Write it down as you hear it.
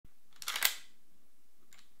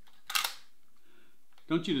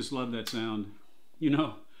Don't you just love that sound? You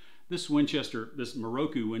know, this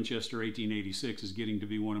Miroku Winchester 1886 is getting to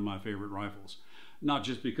be one of my favorite rifles. Not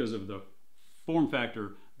just because of the form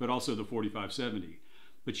factor, but also the 4570.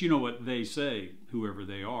 But you know what they say, whoever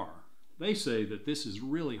they are. They say that this is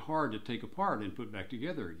really hard to take apart and put back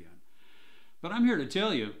together again. But I'm here to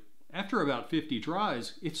tell you, after about 50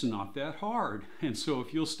 tries, it's not that hard. And so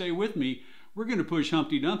if you'll stay with me, we're going to push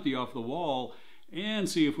Humpty Dumpty off the wall and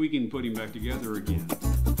see if we can put him back together again.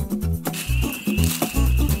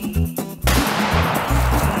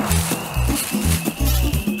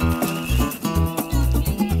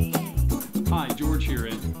 Hi, George here,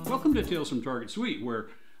 and welcome to Tales from Target Suite, where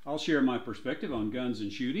I'll share my perspective on guns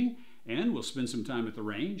and shooting, and we'll spend some time at the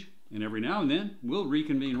range, and every now and then we'll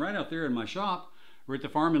reconvene right out there in my shop or at the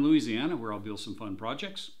farm in Louisiana, where I'll build some fun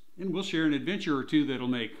projects, and we'll share an adventure or two that'll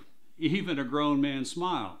make even a grown man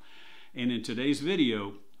smile. And in today's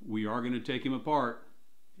video, we are going to take him apart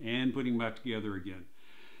and put him back together again.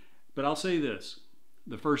 But I'll say this,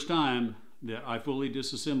 the first time that I fully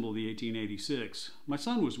disassembled the 1886, my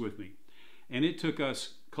son was with me, and it took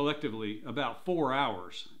us collectively about 4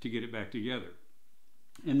 hours to get it back together.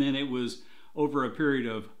 And then it was over a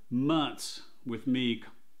period of months with me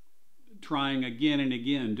trying again and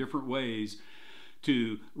again different ways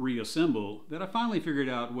to reassemble that I finally figured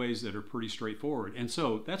out ways that are pretty straightforward. And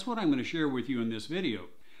so that's what I'm going to share with you in this video.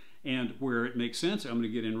 And where it makes sense, I'm going to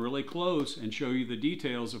get in really close and show you the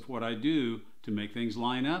details of what I do to make things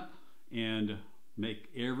line up and make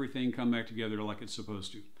everything come back together like it's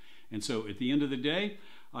supposed to. And so at the end of the day,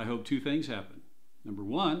 I hope two things happen. Number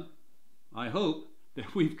one, I hope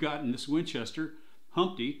that we've gotten this Winchester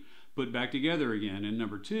Humpty put back together again. And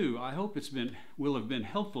number two, I hope will have been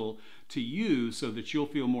helpful to you so that you'll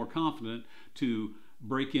feel more confident to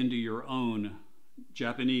break into your own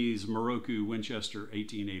Japanese Miroku Winchester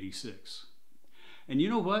 1886. And you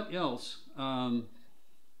know what else? Oh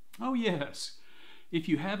yes, if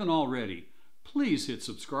you haven't already, please hit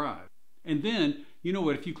subscribe. And then, you know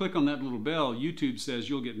what, if you click on that little bell, YouTube says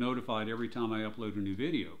you'll get notified every time I upload a new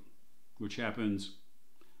video, which happens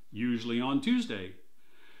usually on Tuesday.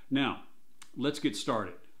 Now, let's get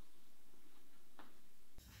started.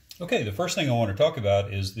 Okay, the first thing I want to talk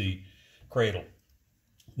about is the cradle.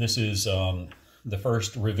 This is the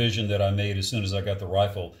first revision that I made as soon as I got the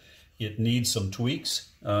rifle. It needs some tweaks.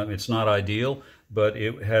 It's not ideal, but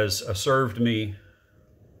it has served me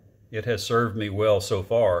well so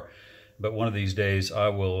far. But one of these days I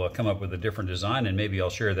will come up with a different design, and maybe I'll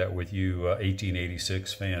share that with you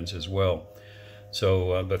 1886 fans as well.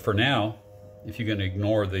 So, but for now, if you can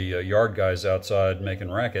ignore the yard guys outside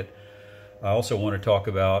making racket, I also want to talk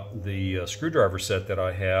about the screwdriver set that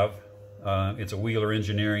I have. It's a Wheeler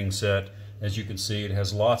Engineering set. As you can see, it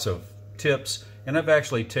has lots of tips, and I've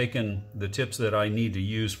actually taken the tips that I need to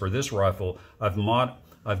use for this rifle. I've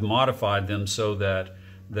modified them so that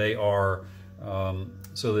they are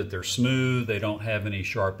they're smooth. They don't have any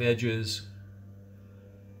sharp edges.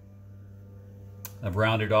 I've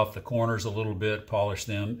rounded off the corners a little bit, polished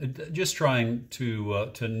them, just trying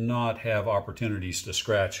to not have opportunities to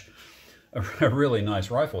scratch a really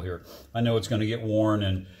nice rifle here. I know it's going to get worn,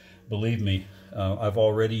 and believe me, I've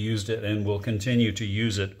already used it and will continue to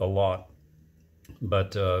use it a lot.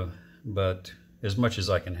 But as much as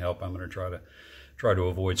I can help, I'm going to try to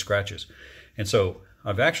avoid scratches. And so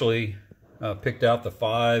I've actually picked out the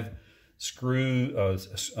 5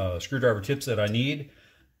 screwdriver tips that I need.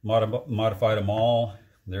 Modified them all.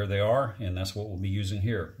 There they are, and that's what we'll be using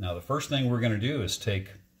here. Now the first thing we're going to do is take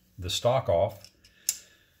the stock off,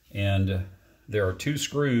 and there are 2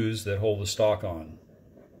 screws that hold the stock on.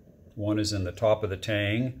 One is in the top of the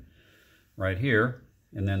tang right here,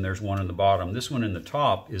 and then there's one in the bottom. This one in the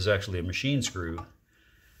top is actually a machine screw,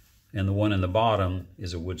 and the one in the bottom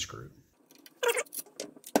is a wood screw.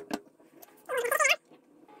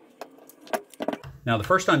 Now, the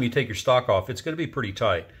first time you take your stock off, it's going to be pretty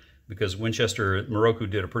tight because Winchester Miroku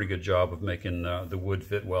did a pretty good job of making the wood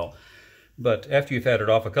fit well. But after you've had it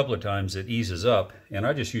off a couple of times, it eases up. And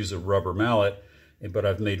I just use a rubber mallet, but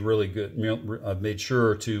I've made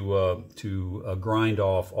sure to grind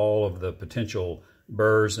off all of the potential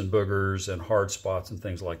burrs and boogers and hard spots and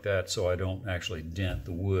things like that, so I don't actually dent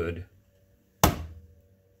the wood.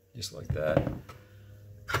 Just like that.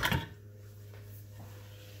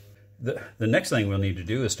 The next thing we'll need to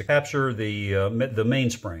do is to capture the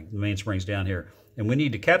mainspring. The mainspring's down here. And we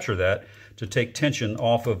need to capture that to take tension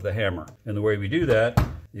off of the hammer. And the way we do that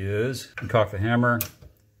is you cock the hammer,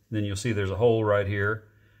 then you'll see there's a hole right here.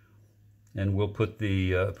 And we'll put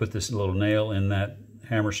this little nail in that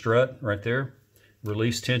hammer strut right there.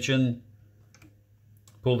 Release tension,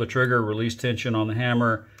 Pull the trigger, release tension on the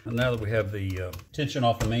hammer. And now that we have the tension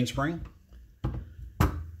off the mainspring,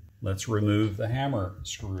 let's remove the hammer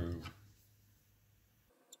screw.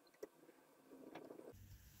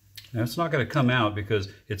 Now it's not going to come out because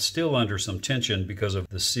it's still under some tension because of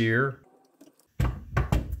the sear.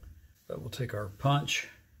 But we'll take our punch.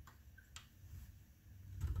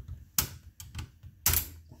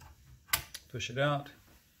 Push it out.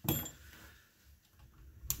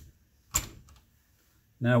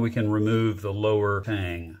 Now we can remove the lower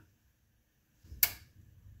tang.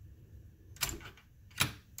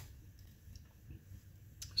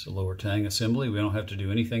 It's a lower tang assembly. We don't have to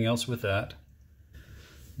do anything else with that.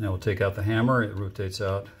 Now we'll take out the hammer. It rotates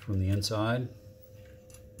out from the inside.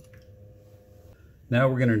 Now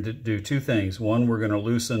we're going to do two things. One, we're going to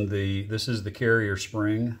loosen this is the carrier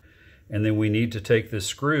spring, and then we need to take this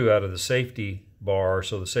screw out of the safety bar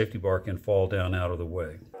so the safety bar can fall down out of the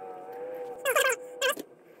way.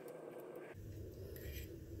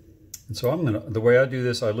 And so the way I do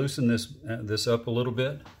this, I loosen this up a little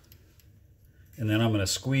bit, and then I'm going to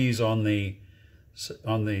squeeze on the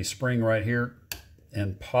spring right here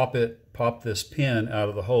and pop this pin out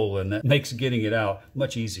of the hole, and that makes getting it out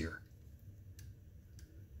much easier.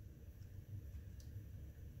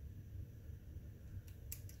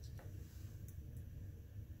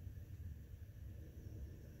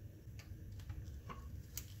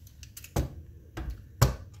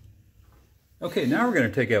 Okay, now we're going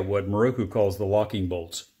to take out what Miroku calls the locking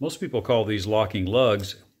bolts. Most people call these locking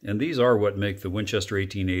lugs, and these are what make the Winchester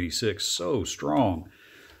 1886 so strong.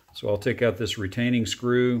 So I'll take out this retaining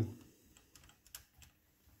screw.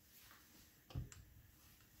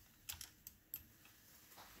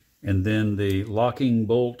 And then the locking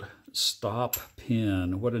bolt stop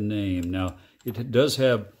pin. What a name. Now, it does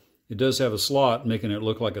have a slot making it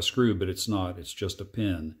look like a screw, but it's not. It's just a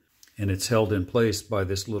pin. And it's held in place by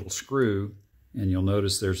this little screw. And you'll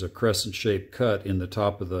notice there's a crescent-shaped cut in the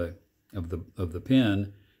top of the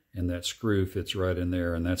pin, and that screw fits right in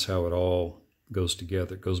there, and that's how it all goes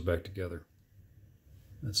together. It goes back together.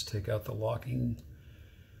 Let's take out the locking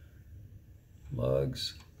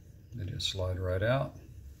lugs. They just slide right out.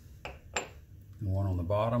 And one on the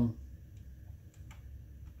bottom.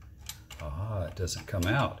 Aha, it doesn't come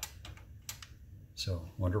out. So,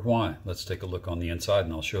 wonder why. Let's take a look on the inside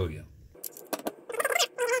and I'll show you.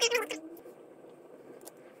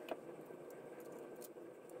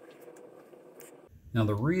 Now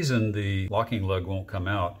the reason the locking lug won't come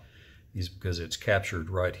out is because it's captured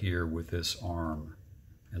right here with this arm.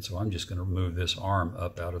 And so I'm just going to move this arm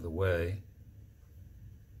up out of the way.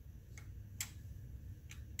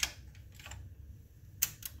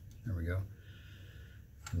 There we go.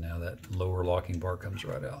 And now that lower locking bar comes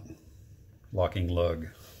right out. Locking lug.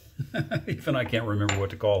 Even I can't remember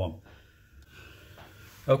what to call them.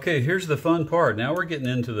 Okay, here's the fun part. Now we're getting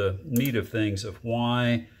into the meat of things of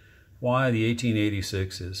why the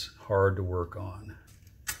 1886 is hard to work on.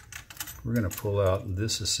 We're going to pull out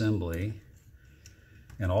this assembly,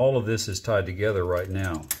 and all of this is tied together right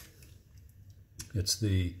now. It's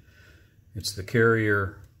the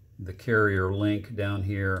carrier link down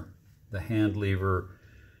here, the hand lever,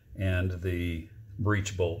 and the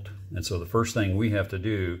breech bolt. And so the first thing we have to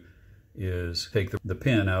do is take the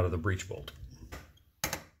pin out of the breech bolt.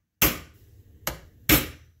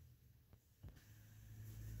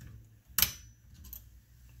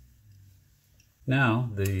 Now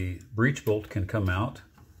the breech bolt can come out,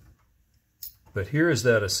 but here is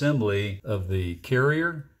that assembly of the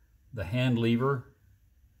carrier, the hand lever,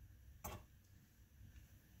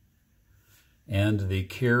 and the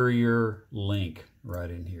carrier link right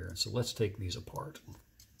in here. So let's take these apart.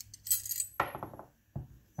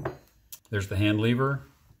 There's the hand lever,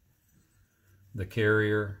 the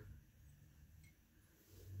carrier,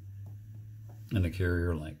 and the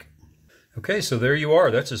carrier link. Okay, so there you are.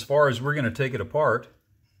 That's as far as we're going to take it apart.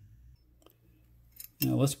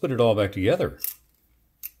 Now let's put it all back together.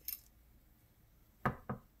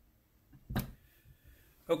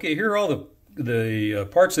 Okay, here are all the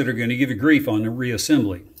parts that are going to give you grief on the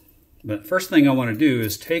reassembly. But first thing I want to do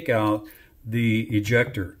is take out the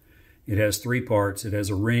ejector. It has three parts. It has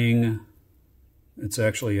a ring. It's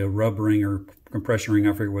actually a rub ring or compression ring,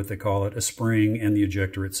 I forget what they call it, a spring, and the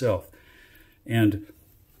ejector itself. And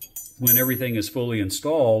when everything is fully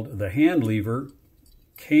installed, the hand lever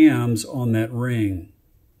cams on that ring.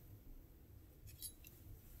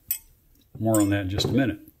 More on that in just a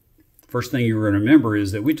minute. First thing you're going to remember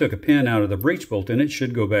is that we took a pin out of the breech bolt and it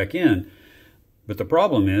should go back in. But the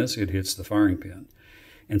problem is it hits the firing pin.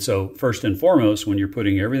 And so first and foremost, when you're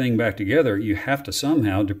putting everything back together, you have to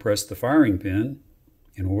somehow depress the firing pin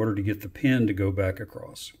in order to get the pin to go back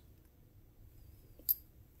across.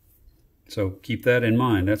 So keep that in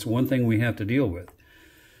mind. That's one thing we have to deal with.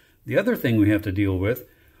 The other thing we have to deal with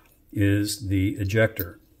is the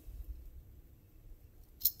ejector.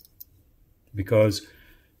 Because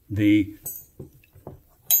the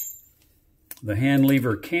hand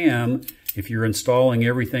lever cam, if you're installing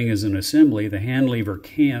everything as an assembly, the hand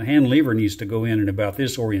lever needs to go in about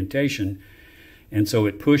this orientation, and so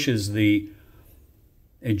it pushes the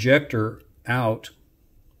ejector out.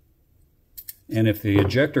 And if the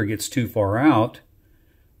ejector gets too far out,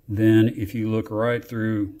 then if you look right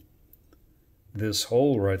through this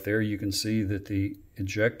hole right there, you can see that the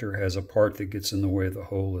ejector has a part that gets in the way of the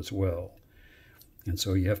hole as well. And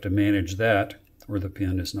so you have to manage that, or the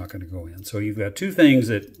pin is not going to go in. So you've got two things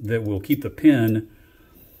that will keep the pin.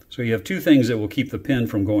 So you have two things that will keep the pin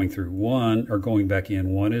from going through. One, or going back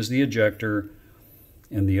in. One is the ejector,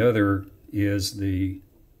 and the other is the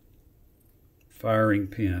firing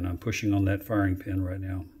pin. I'm pushing on that firing pin right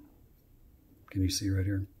now. Can you see right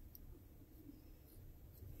here?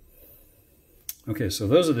 Okay, so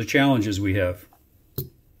those are the challenges we have.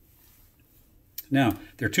 Now,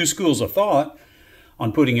 there are two schools of thought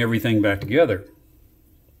on putting everything back together.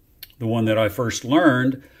 The one that I first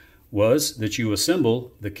learned was that you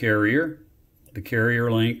assemble the carrier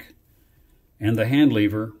link, and the hand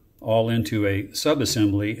lever all into a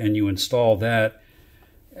subassembly, and you install that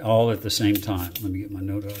all at the same time. Let me get my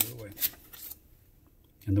note out of the way.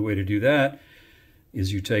 And the way to do that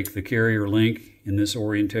is you take the carrier link in this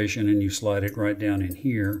orientation and you slide it right down in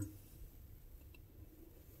here.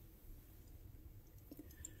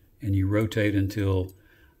 And you rotate until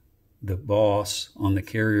the boss on the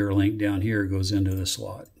carrier link down here goes into the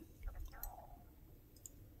slot.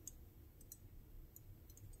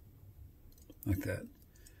 Like that.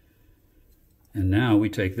 And now we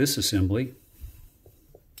take this assembly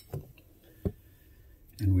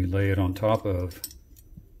and we lay it on top of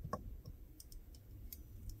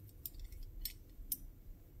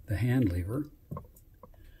the hand lever.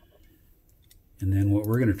 And then what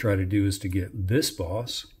we're going to try to do is to get this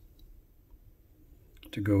boss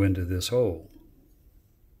to go into this hole.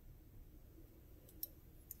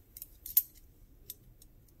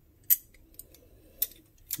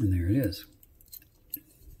 And there it is.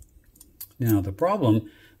 Now the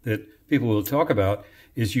problem that people will talk about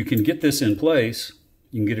is you can get this in place,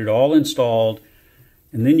 you can get it all installed,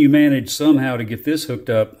 and then you manage somehow to get this hooked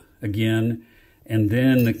up again, and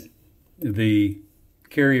then the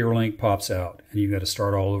carrier link pops out and you've got to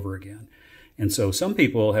start all over again. And so some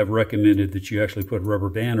people have recommended that you actually put a rubber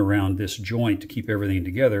band around this joint to keep everything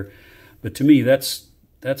together. But to me, that's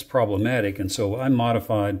problematic. And so I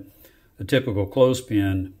modified a typical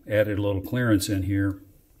clothespin, added a little clearance in here,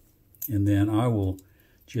 and then I will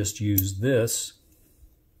just use this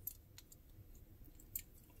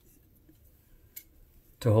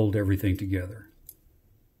to hold everything together.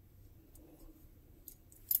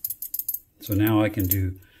 So now I can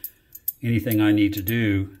do anything I need to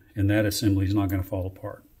do, and that assembly is not going to fall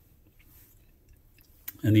apart.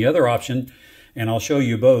 And the other option, and I'll show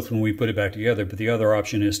you both when we put it back together, but the other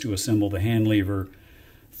option is to assemble the hand lever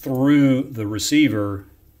through the receiver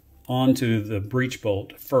onto the breech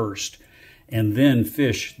bolt first, and then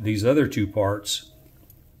fish these other two parts,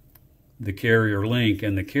 the carrier link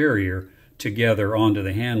and the carrier, together onto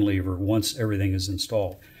the hand lever once everything is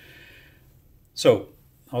installed. So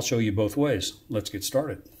I'll show you both ways. Let's get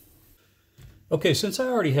started. Okay, since I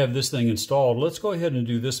already have this thing installed, let's go ahead and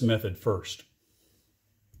do this method first.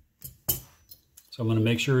 So I'm going to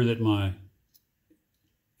make sure that my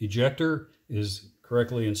ejector is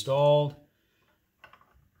correctly installed.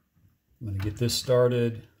 I'm going to get this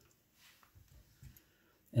started.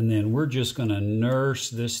 And then we're just going to nurse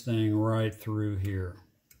this thing right through here.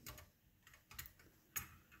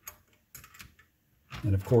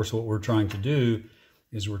 And of course, what we're trying to do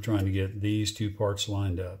is we're trying to get these two parts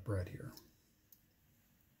lined up right here.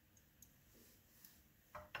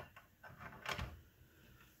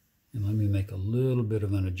 And let me make a little bit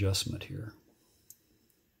of an adjustment here.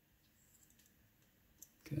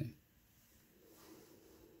 Okay.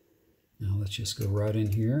 Now let's just go right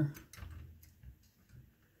in here.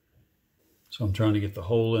 So I'm trying to get the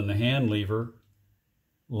hole in the hand lever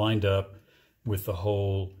lined up with the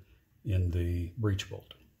hole in the breech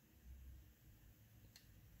bolt.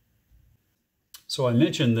 So I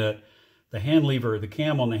mentioned that the hand lever, the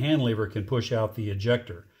cam on the hand lever can push out the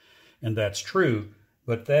ejector, and that's true,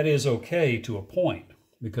 but that is okay to a point,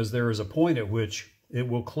 because there is a point at which it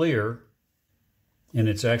will clear, and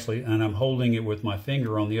it's actually, and I'm holding it with my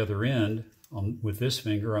finger on the other end, with this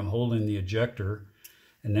finger, I'm holding the ejector,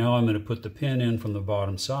 And now I'm going to put the pin in from the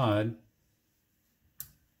bottom side.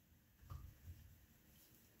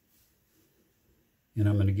 And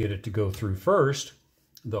I'm going to get it to go through first,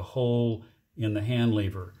 the hole in the hand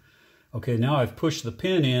lever. Okay, now I've pushed the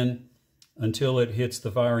pin in until it hits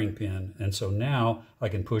the firing pin. And so now I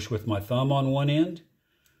can push with my thumb on one end,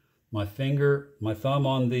 my thumb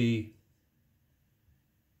on the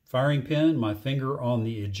firing pin, my finger on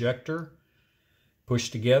the ejector, push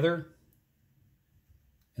together,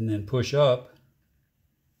 and then push up.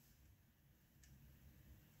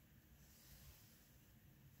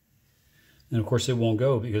 And of course it won't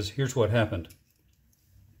go because here's what happened.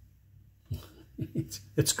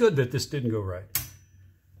 It's good that this didn't go right,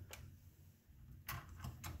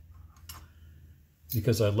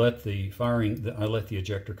 because I let the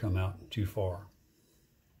ejector come out too far.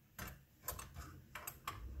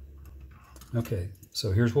 Okay,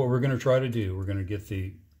 so here's what we're going to try to do. We're going to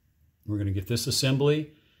get this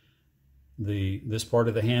assembly, this part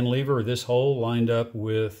of the hand lever, this hole lined up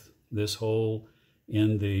with this hole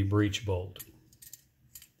in the breech bolt,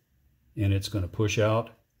 and it's going to push out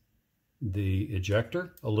the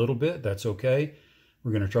ejector a little bit. That's okay.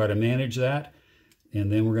 We're going to try to manage that,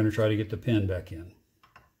 and then we're going to try to get the pin back in.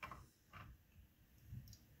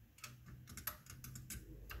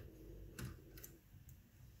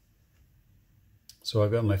 So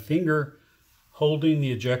I've got my finger holding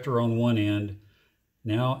the ejector on one end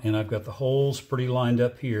now, and I've got the holes pretty lined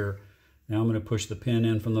up here. Now I'm going to push the pin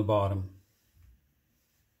in from the bottom.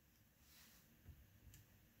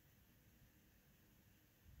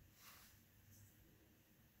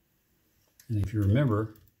 And if you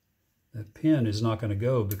remember, that pin is not going to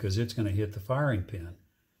go because it's going to hit the firing pin.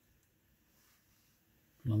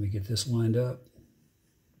 Let me get this lined up.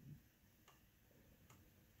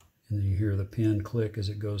 And then you hear the pin click as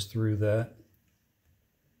it goes through that.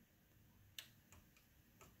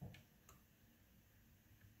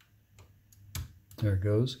 There it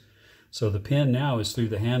goes. So the pin now is through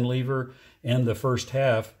the hand lever and the first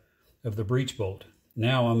half of the breech bolt.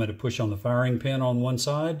 Now I'm going to push on the firing pin on one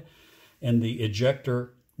side and the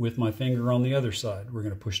ejector with my finger on the other side. We're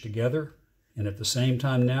going to push together, and at the same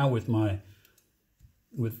time now with my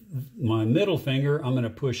middle finger, I'm going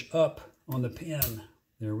to push up on the pin.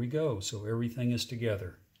 There we go. So everything is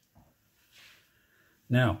together.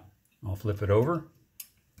 Now, I'll flip it over.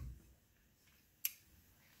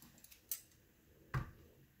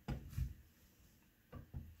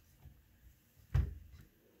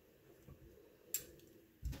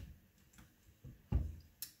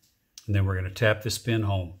 And then we're going to tap this pin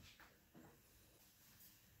home.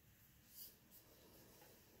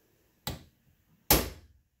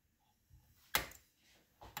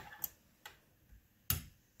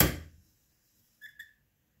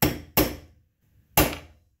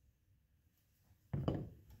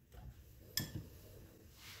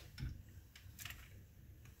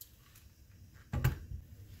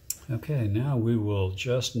 Okay, now we will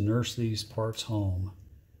just nurse these parts home.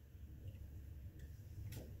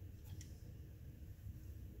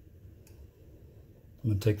 I'm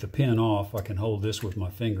going to take the pin off. I can hold this with my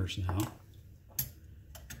fingers now.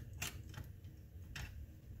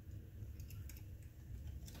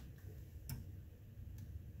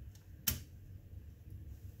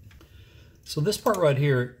 So this part right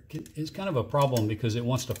here is kind of a problem because it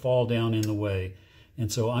wants to fall down in the way.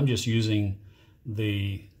 And so I'm just using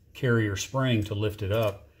the carrier spring to lift it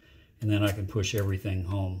up, and then I can push everything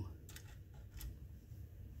home.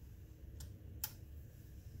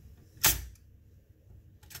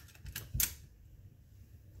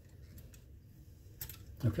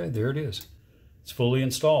 Okay, there it is. It's fully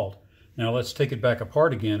installed. Now let's take it back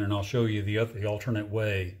apart again, and I'll show you the alternate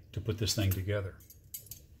way to put this thing together.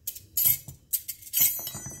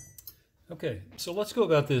 Okay, so let's go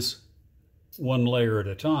about this one layer at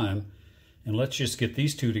a time, and let's just get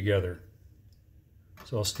these two together.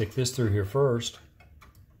 So I'll stick this through here first.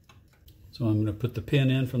 So I'm going to put the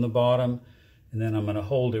pin in from the bottom, and then I'm going to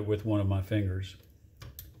hold it with one of my fingers.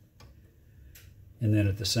 And then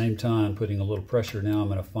at the same time, putting a little pressure, now I'm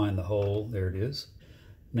going to find the hole. There it is.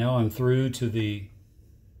 Now I'm through to the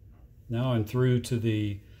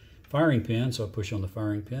firing pin, so I push on the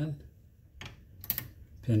firing pin.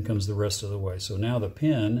 Pin comes the rest of the way. So now the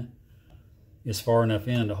pin is far enough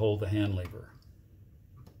in to hold the hand lever.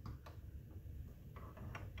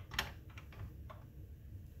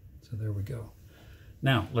 So there we go.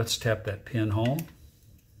 Now let's tap that pin home.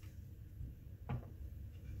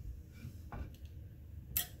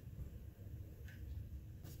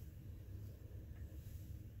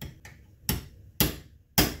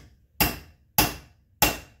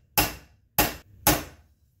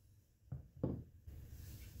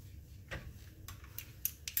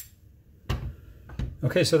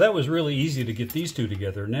 Okay, so that was really easy to get these two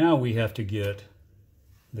together. Now we have to get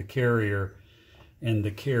the carrier and the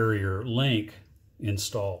carrier link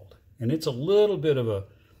installed. And it's a little bit of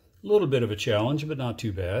a challenge, but not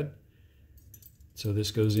too bad. So this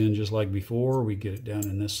goes in just like before. We get it down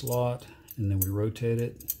in this slot, and then we rotate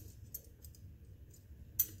it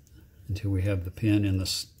until we have the pin in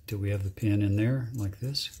there like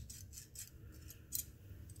this.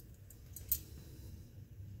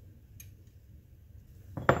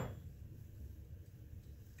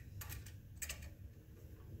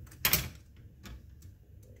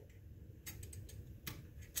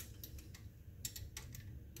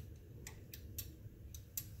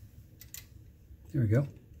 There we go.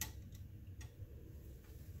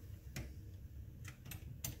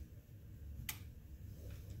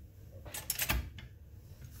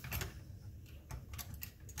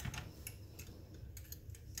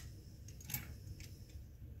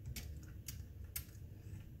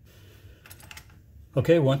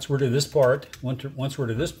 Okay, once we're to this point,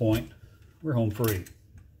 we're home free.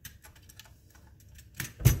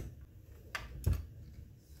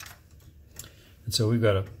 And so we've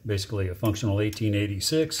got basically a functional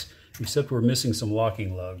 1886, except we're missing some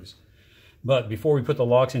locking lugs. But before we put the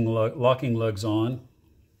locking lugs on,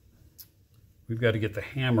 we've got to get the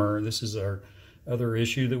hammer. This is our other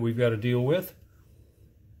issue that we've got to deal with,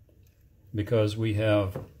 because we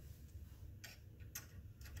have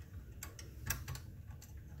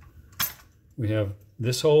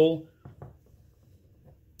this hole,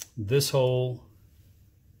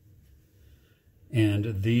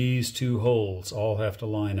 and these two holes all have to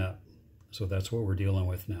line up. So that's what we're dealing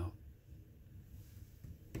with now.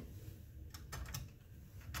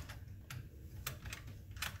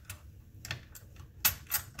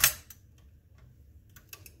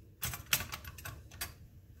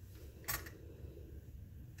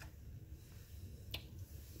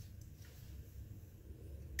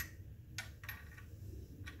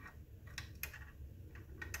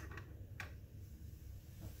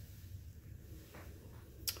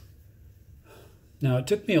 Now, it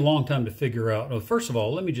took me a long time to figure out. Well, first of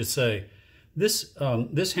all, let me just say, this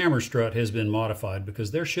hammer strut has been modified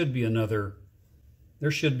because there should be another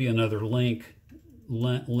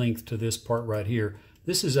length to this part right here.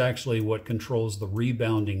 This is actually what controls the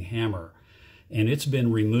rebounding hammer, and it's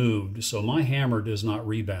been removed, so my hammer does not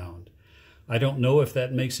rebound. I don't know if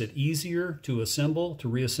that makes it easier to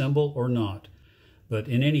reassemble or not, but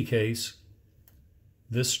in any case,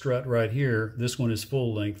 this strut right here, this one is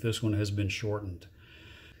full length, this one has been shortened.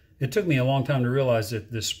 It took me a long time to realize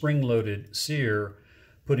that the spring-loaded sear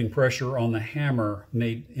putting pressure on the hammer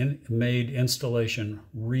made installation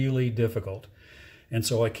really difficult. And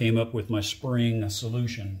so I came up with my spring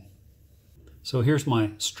solution. So here's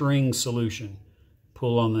my string solution.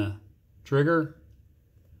 Pull on the trigger,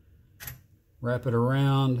 wrap it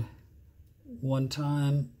around one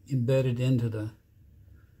time, embed it into the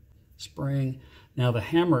spring. Now the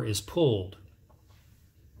hammer is pulled,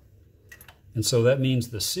 and so that means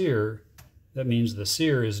the sear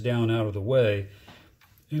is down out of the way,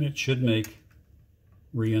 and it should make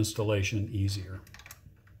reinstallation easier.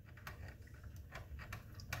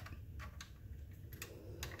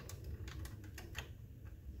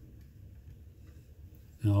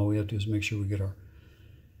 Now all we have to do is make sure we get our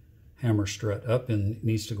hammer strut up, and it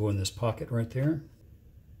needs to go in this pocket right there.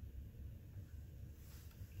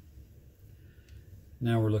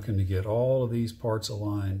 Now we're looking to get all of these parts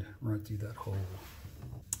aligned right through that hole.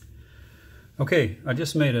 Okay, I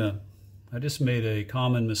just made a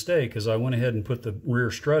common mistake, as I went ahead and put the rear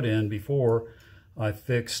strut in before I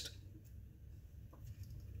fixed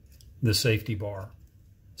the safety bar.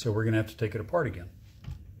 So we're going to have to take it apart again.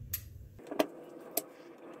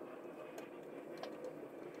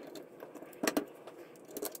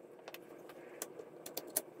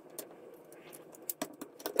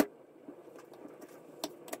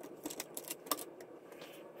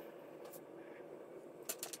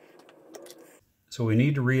 So we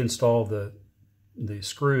need to reinstall the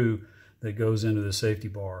screw that goes into the safety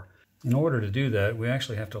bar. In order to do that, we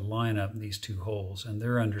actually have to line up these two holes, and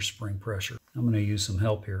they're under spring pressure. I'm going to use some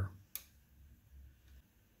help here.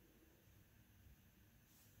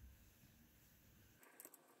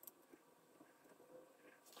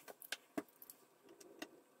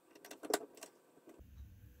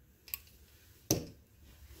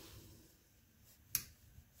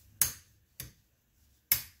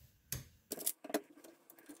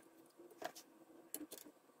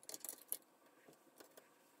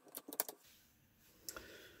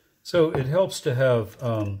 So it helps to have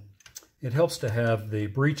the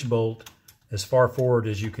breech bolt as far forward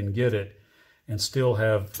as you can get it, and still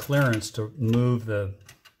have clearance to move the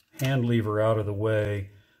hand lever out of the way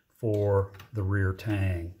for the rear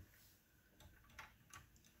tang.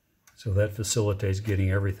 So that facilitates getting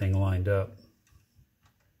everything lined up.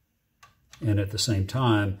 And at the same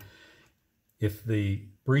time, if the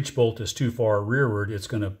breech bolt is too far rearward, it's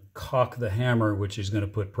going to cock the hammer, which is going to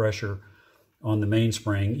put pressure on the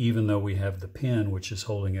mainspring, even though we have the pin, which is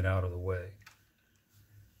holding it out of the way.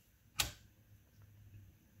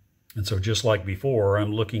 And so just like before,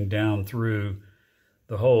 I'm looking down through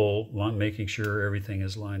the hole, making sure everything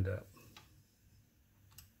is lined up.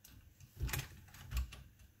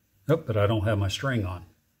 Oh, but I don't have my string on.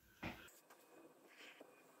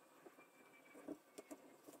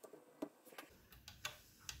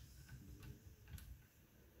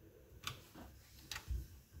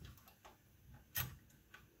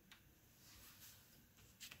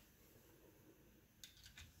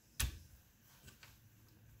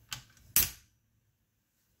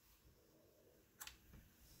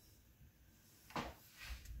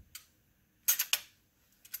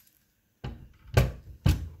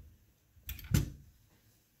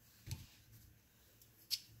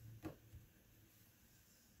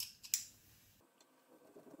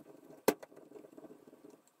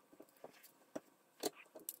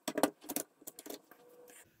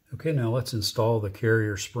 Okay, now let's install the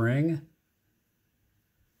carrier spring.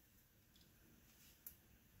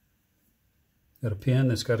 Got a pin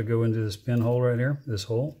that's got to go into this pinhole right here, this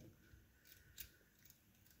hole.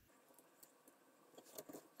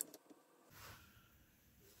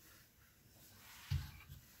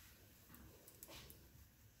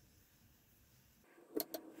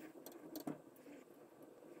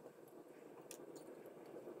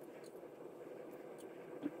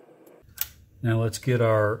 Now let's get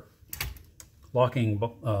our locking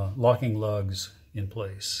lugs in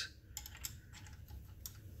place.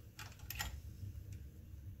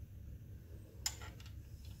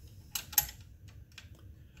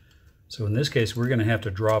 So in this case, we're going to have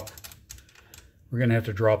to drop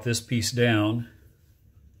this piece down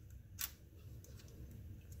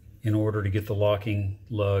in order to get the locking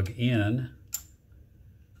lug in,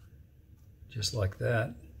 just like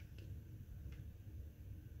that.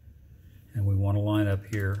 And we want to line up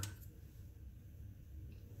here.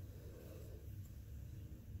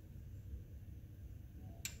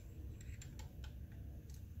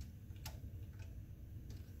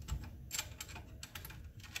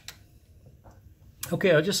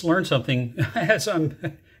 Okay, I just learned something as I'm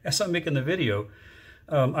making the video.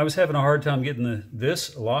 I was having a hard time getting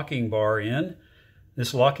this locking bar in,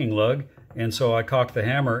 this locking lug, and so I cocked the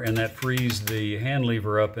hammer and that frees the hand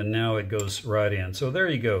lever up, and now it goes right in. So there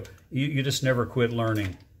you go. You just never quit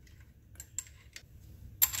learning.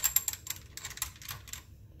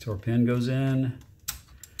 So our pin goes in,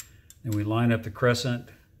 and we line up the crescent.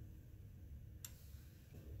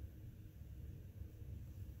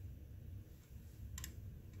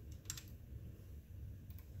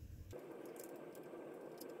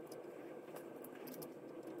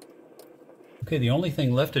 Okay, the only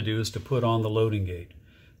thing left to do is to put on the loading gate.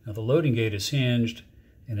 Now the loading gate is hinged,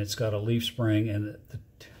 and it's got a leaf spring, and the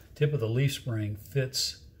tip of the leaf spring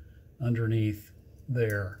fits underneath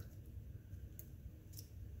there.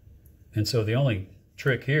 And so the only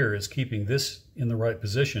trick here is keeping this in the right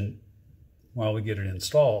position while we get it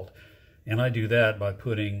installed. And I do that by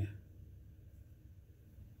putting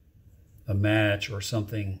a match or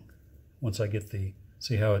something once I get the,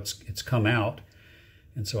 see how it's come out.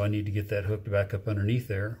 And so I need to get that hooked back up underneath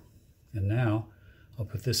there. And now I'll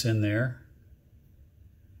put this in there,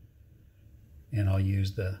 and I'll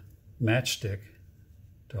use the matchstick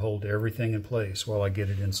to hold everything in place while I get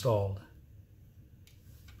it installed.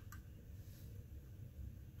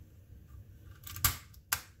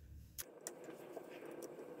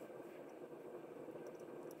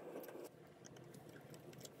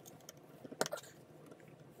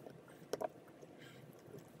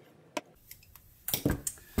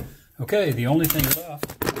 Okay, the only thing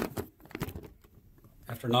left,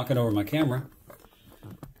 after knocking over my camera,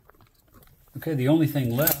 okay, the only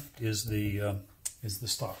thing left is the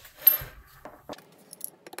stock.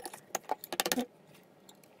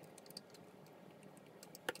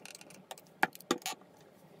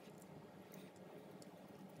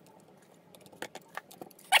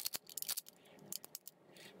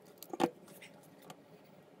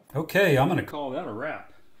 Okay, I'm going to call that a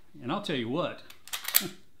wrap. And I'll tell you what,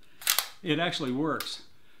 it actually works.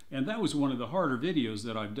 And that was one of the harder videos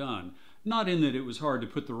that I've done. Not in that it was hard to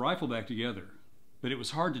put the rifle back together, but it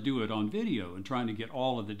was hard to do it on video and trying to get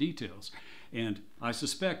all of the details. And I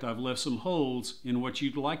suspect I've left some holes in what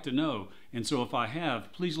you'd like to know. And so if I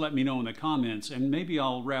have, please let me know in the comments, and maybe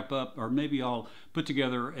I'll wrap up, or maybe I'll put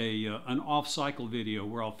together an off-cycle video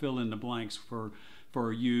where I'll fill in the blanks for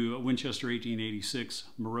you Winchester 1886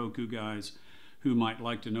 Miroku guys who might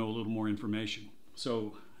like to know a little more information.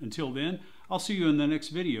 So until then, I'll see you in the next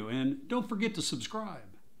video, and don't forget to subscribe.